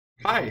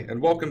Hi,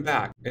 and welcome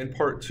back. In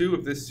part 2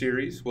 of this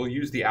series, we'll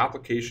use the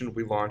application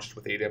we launched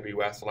with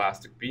AWS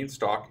Elastic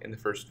Beanstalk in the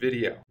first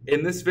video.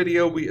 In this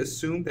video, we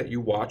assume that you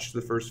watched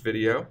the first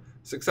video,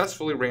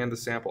 successfully ran the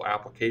sample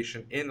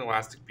application in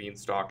Elastic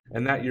Beanstalk,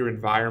 and that your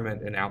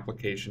environment and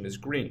application is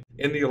green.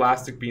 In the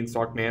Elastic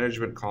Beanstalk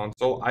Management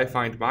Console, I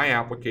find my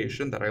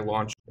application that I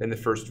launched in the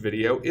first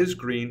video is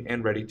green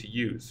and ready to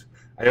use.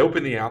 I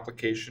open the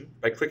application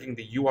by clicking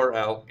the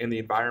URL in the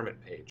environment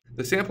page.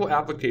 The sample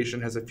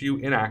application has a few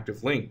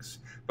inactive links,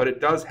 but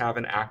it does have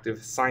an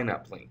active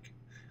sign-up link.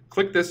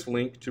 Click this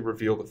link to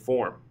reveal the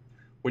form.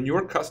 When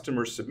your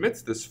customer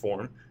submits this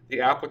form,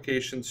 the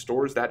application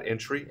stores that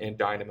entry in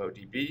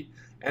DynamoDB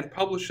and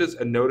publishes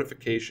a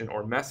notification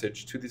or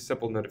message to the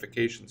Simple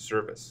Notification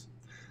service.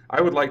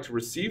 I would like to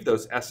receive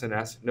those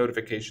SNS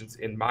notifications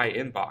in my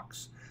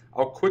inbox.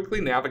 I'll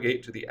quickly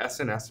navigate to the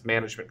SNS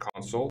Management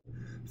Console,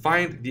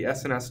 find the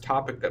SNS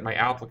topic that my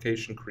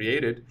application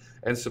created,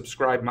 and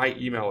subscribe my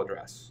email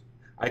address.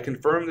 I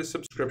confirm the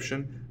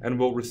subscription and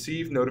will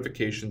receive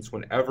notifications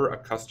whenever a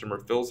customer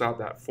fills out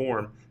that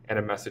form and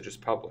a message is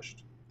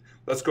published.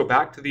 Let's go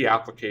back to the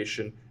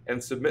application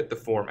and submit the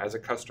form as a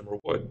customer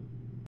would.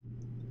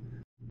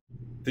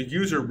 The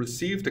user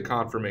received a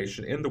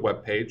confirmation in the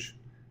web page,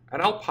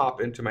 and I'll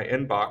pop into my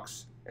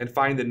inbox and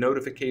find the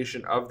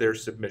notification of their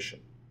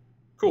submission.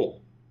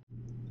 Cool.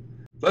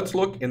 Let's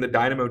look in the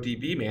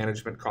DynamoDB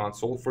Management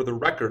Console for the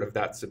record of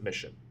that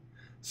submission.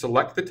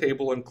 Select the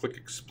table and click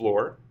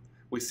Explore.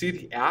 We see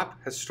the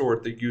app has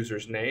stored the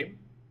user's name,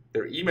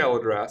 their email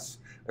address,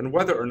 and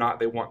whether or not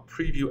they want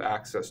preview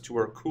access to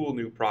our cool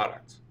new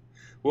product.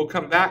 We'll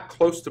come back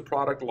close to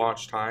product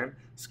launch time,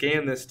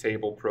 scan this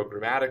table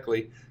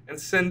programmatically, and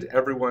send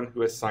everyone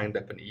who has signed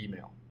up an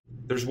email.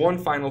 There's one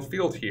final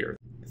field here,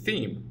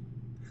 theme.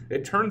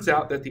 It turns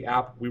out that the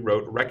app we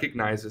wrote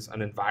recognizes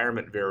an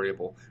environment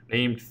variable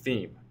named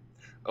theme.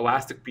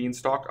 Elastic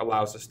Beanstalk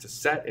allows us to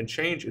set and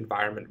change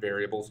environment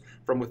variables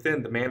from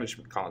within the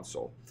management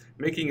console,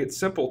 making it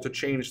simple to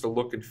change the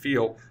look and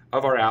feel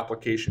of our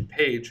application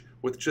page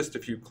with just a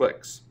few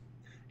clicks.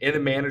 In the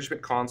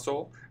management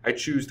console, I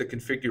choose the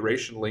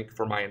configuration link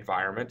for my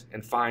environment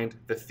and find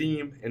the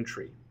theme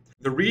entry.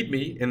 The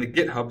README in the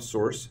GitHub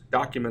source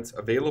documents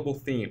available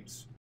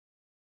themes.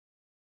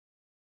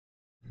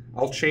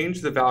 I'll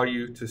change the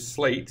value to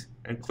Slate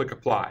and click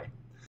Apply.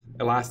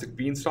 Elastic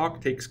Beanstalk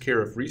takes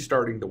care of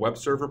restarting the web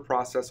server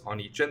process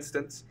on each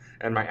instance,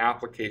 and my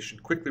application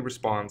quickly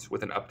responds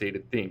with an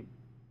updated theme.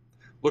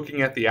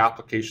 Looking at the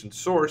application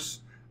source,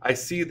 I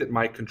see that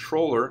my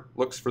controller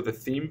looks for the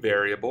theme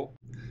variable,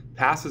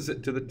 passes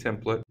it to the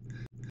template,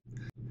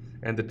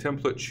 and the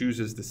template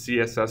chooses the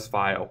CSS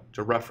file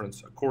to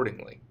reference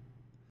accordingly.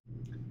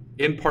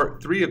 In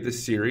part 3 of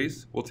this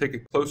series, we'll take a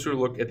closer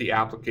look at the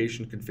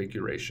application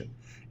configuration,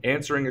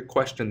 answering a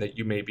question that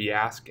you may be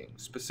asking.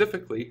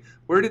 Specifically,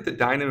 where did the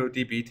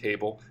DynamoDB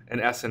table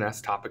and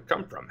SNS topic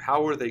come from?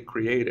 How were they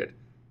created?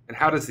 And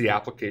how does the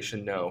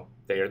application know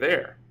they are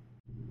there?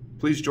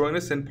 Please join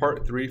us in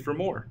part 3 for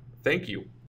more. Thank you.